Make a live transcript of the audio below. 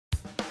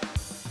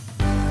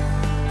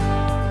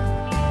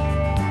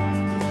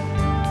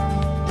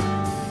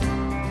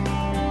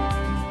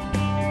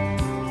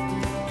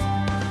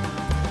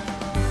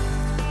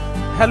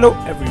Hello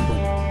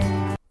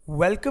everyone.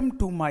 Welcome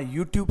to my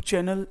YouTube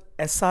channel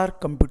SR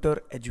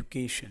Computer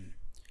Education.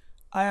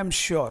 I am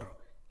sure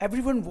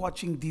everyone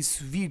watching this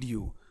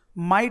video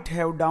might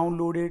have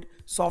downloaded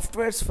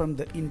softwares from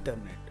the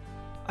internet.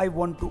 I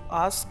want to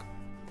ask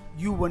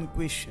you one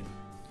question.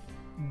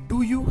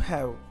 Do you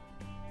have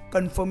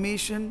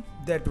confirmation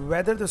that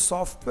whether the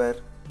software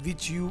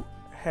which you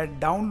had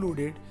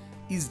downloaded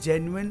is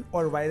genuine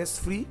or virus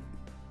free?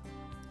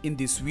 In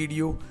this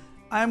video,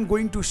 I am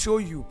going to show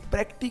you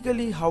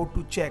practically how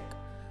to check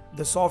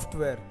the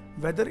software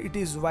whether it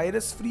is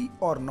virus free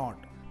or not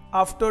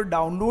after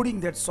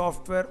downloading that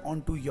software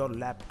onto your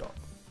laptop.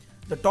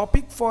 The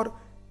topic for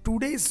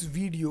today's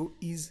video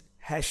is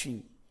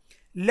hashing.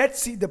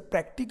 Let's see the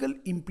practical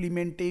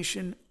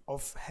implementation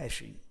of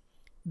hashing.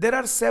 There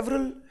are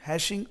several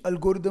hashing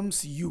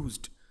algorithms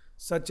used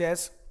such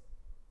as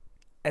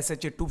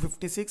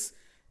SHA-256,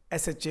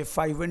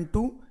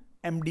 SHA-512,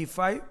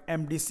 MD5,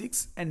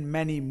 MD6 and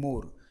many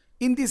more.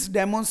 In this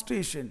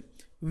demonstration,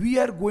 we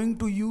are going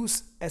to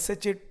use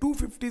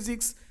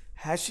SHA-256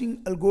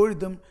 hashing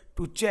algorithm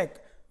to check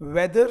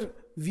whether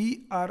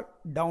we are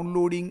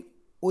downloading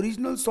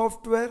original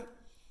software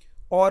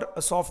or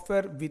a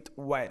software with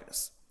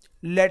virus.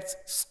 Let's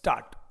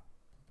start.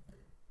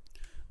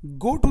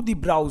 Go to the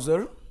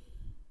browser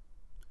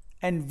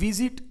and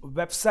visit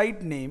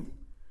website name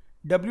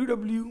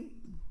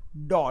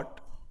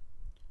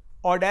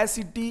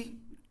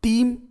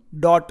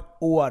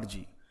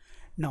www.audacityteam.org.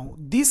 Now,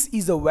 this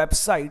is a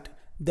website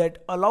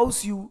that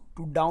allows you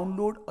to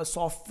download a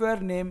software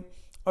named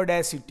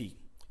Audacity.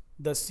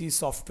 The C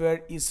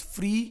software is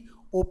free,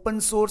 open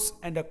source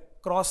and a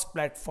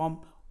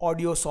cross-platform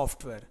audio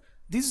software.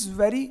 This is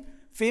very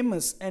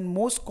famous and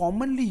most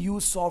commonly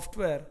used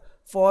software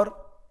for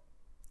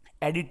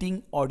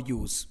editing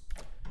audios.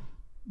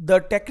 The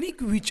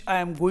technique which I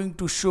am going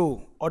to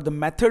show, or the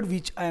method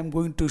which I am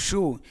going to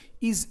show,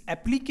 is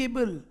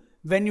applicable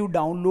when you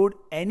download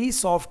any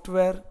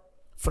software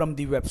from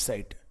the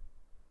website.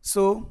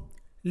 So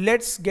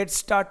let's get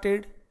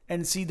started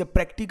and see the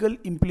practical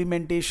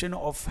implementation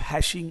of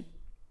hashing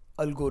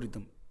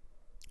algorithm.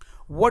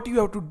 What you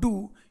have to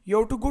do, you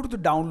have to go to the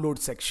download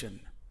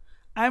section.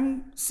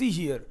 See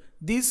here,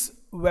 this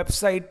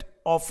website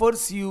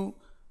offers you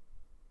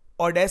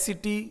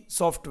Audacity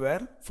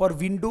software for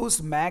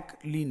Windows,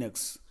 Mac,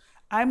 Linux.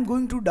 I'm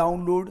going to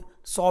download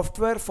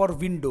software for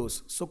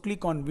Windows, so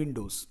click on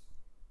Windows.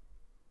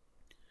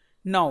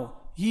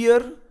 Now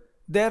here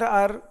there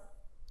are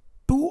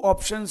two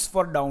options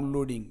for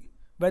downloading,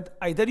 but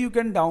either you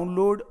can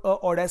download a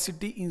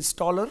Audacity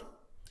installer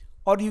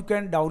or you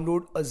can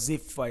download a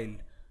zip file.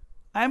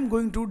 I am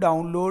going to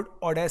download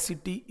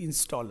Audacity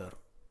installer.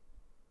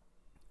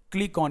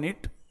 Click on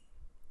it.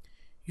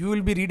 You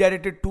will be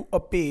redirected to a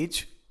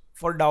page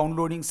for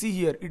downloading. See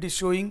here, it is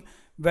showing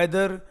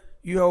whether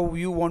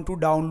you want to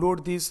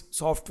download this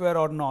software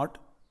or not.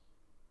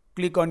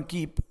 Click on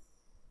keep.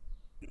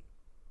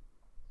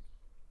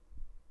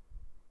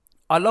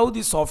 Allow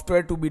the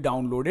software to be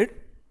downloaded.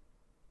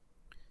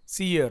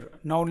 See here,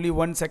 now only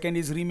 1 second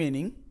is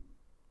remaining.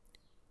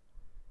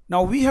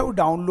 Now we have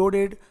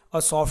downloaded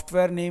a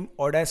software named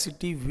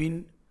Audacity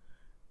Win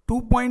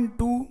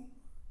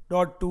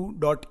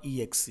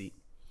 2.2.2.exe.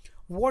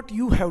 What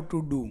you have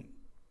to do?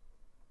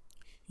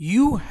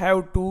 You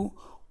have to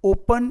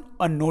open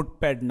a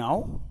notepad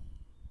now.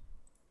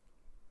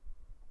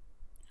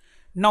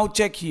 Now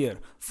check here.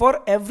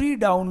 For every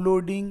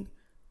downloading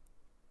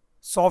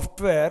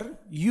software,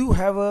 you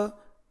have a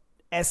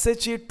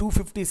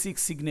SHA-256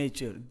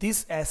 signature.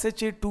 This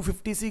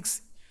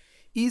SHA-256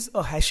 is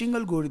a hashing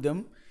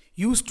algorithm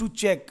used to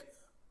check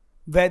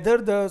whether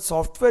the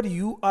software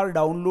you are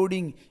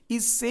downloading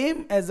is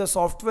same as the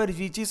software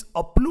which is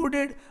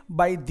uploaded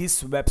by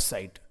this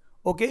website.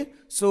 Okay,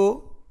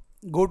 so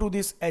go to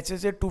this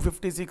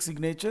SHA-256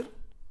 signature.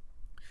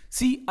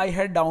 See, I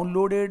had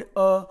downloaded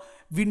a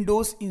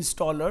Windows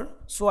installer,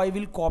 so I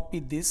will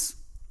copy this.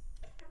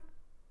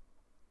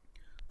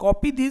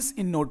 Copy this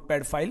in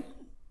notepad file.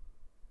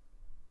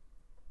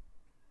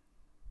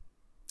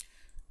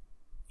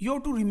 You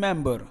have to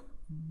remember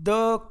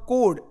the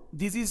code.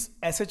 This is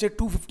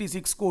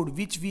SHA-256 code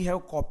which we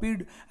have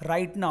copied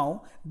right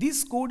now.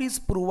 This code is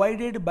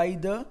provided by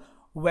the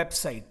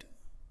website.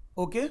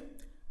 Okay.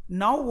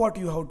 Now what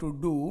you have to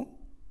do,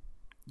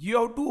 you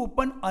have to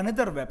open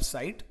another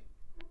website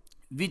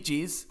which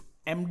is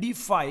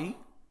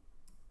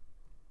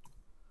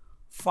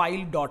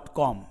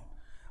md5file.com.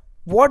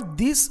 What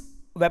this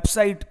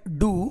website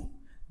do,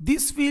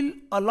 this will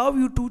allow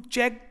you to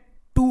check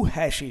two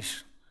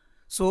hashes.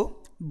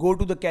 So go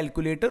to the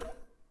calculator.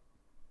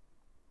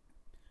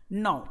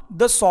 Now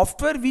the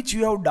software which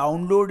you have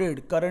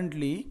downloaded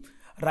currently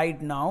right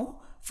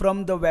now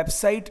from the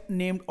website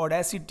named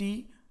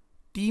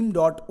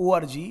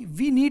audacityteam.org,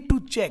 we need to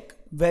check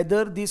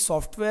whether this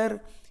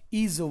software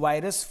is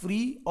virus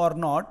free or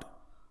not,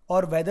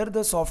 or whether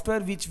the software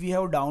which we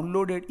have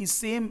downloaded is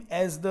same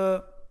as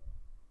the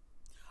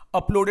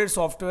uploaded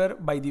software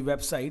by the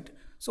website.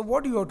 So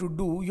what you have to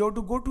do, you have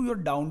to go to your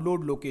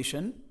download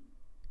location.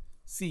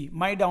 See,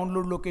 my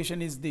download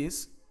location is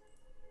this.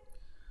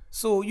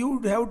 So you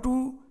would have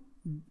to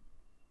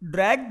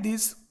drag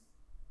this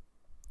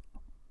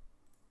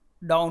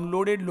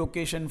downloaded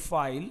location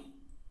file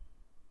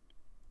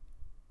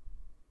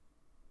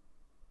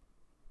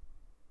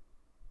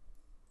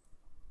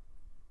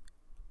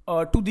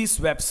to this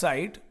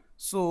website.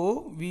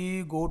 So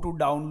we go to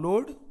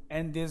download,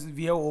 and this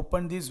we have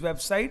opened this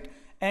website,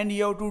 and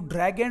you have to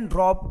drag and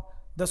drop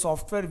the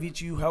software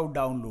which you have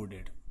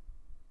downloaded.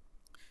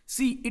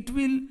 See, it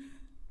will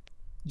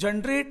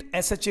generate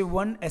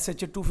SHA-1,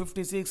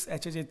 SHA-256,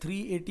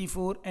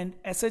 SHA-384 and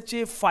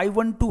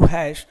SHA-512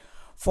 hash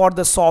for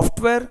the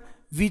software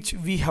which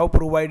we have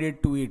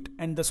provided to it,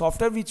 and the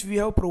software which we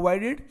have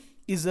provided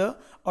is a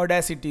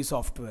Audacity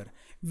software.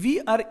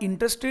 We are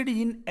interested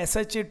in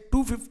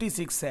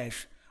SHA-256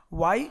 hash.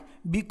 Why?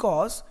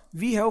 Because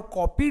we have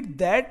copied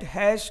that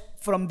hash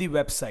from the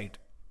website.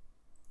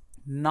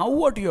 Now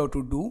what you have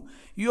to do,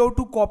 you have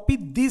to copy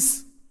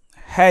this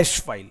hash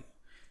file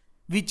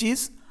which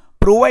is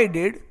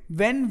provided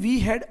when we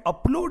had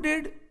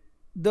uploaded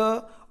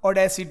the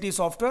Audacity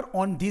software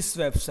on this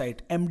website,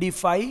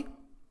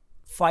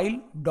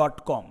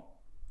 md5file.com.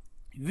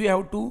 We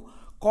have to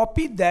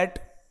copy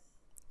that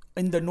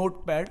in the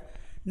notepad.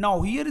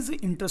 Now here is the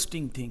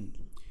interesting thing.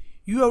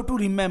 You have to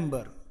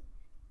remember,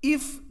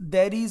 if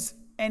there is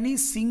any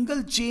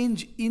single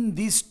change in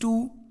these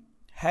two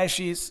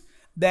hashes,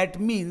 that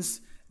means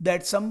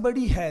that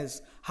somebody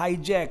has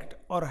hijacked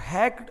or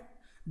hacked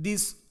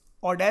this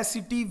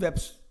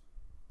audacityteam.org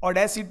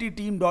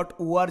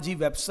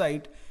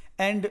website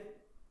and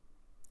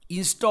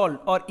installed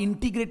or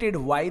integrated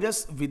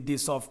virus with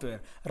this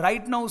software.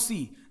 Right now,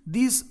 see,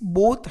 these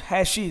both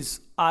hashes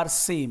are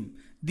same.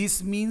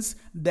 This means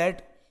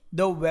that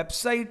the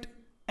website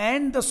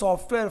and the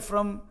software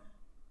from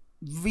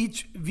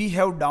which we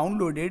have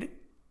downloaded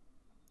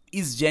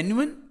is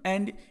genuine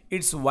and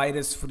it's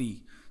virus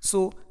free.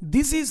 So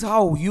this is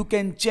how you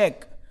can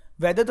check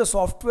whether the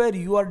software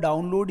you are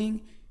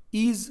downloading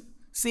is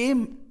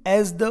same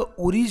as the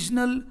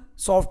original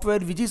software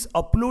which is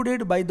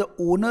uploaded by the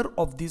owner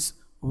of this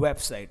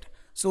website.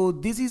 So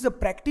this is a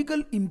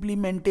practical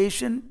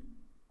implementation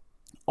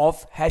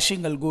of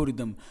hashing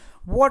algorithm.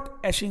 What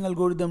hashing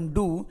algorithm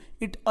do?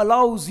 It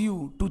allows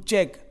you to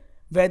check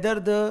whether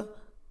the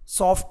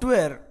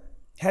software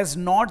has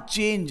not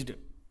changed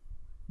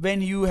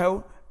when you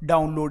have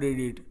downloaded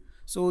it.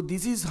 So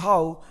this is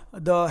how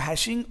the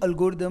hashing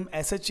algorithm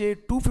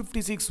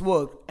SHA-256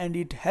 works, and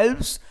it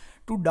helps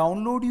to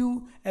download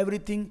you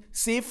everything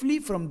safely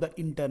from the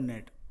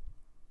internet.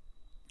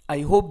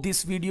 I hope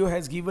this video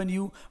has given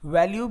you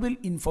valuable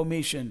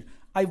information.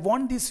 I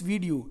want this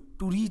video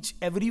to reach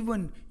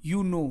everyone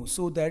you know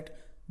so that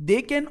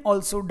they can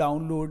also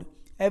download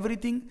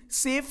everything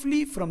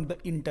safely from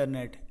the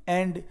internet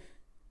and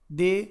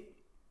they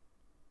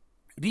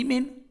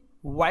remain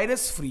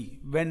virus free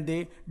when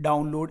they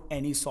download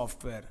any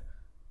software.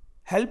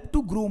 Help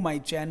to grow my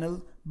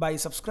channel by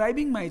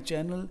subscribing my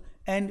channel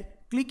and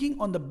clicking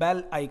on the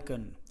bell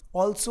icon.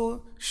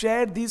 Also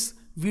share this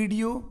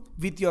video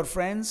with your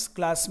friends,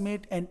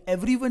 classmates and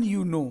everyone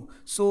you know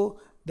so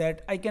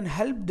that I can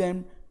help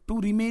them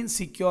to remain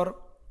secure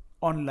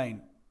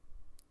online.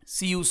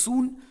 See you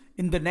soon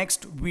in the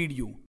next video.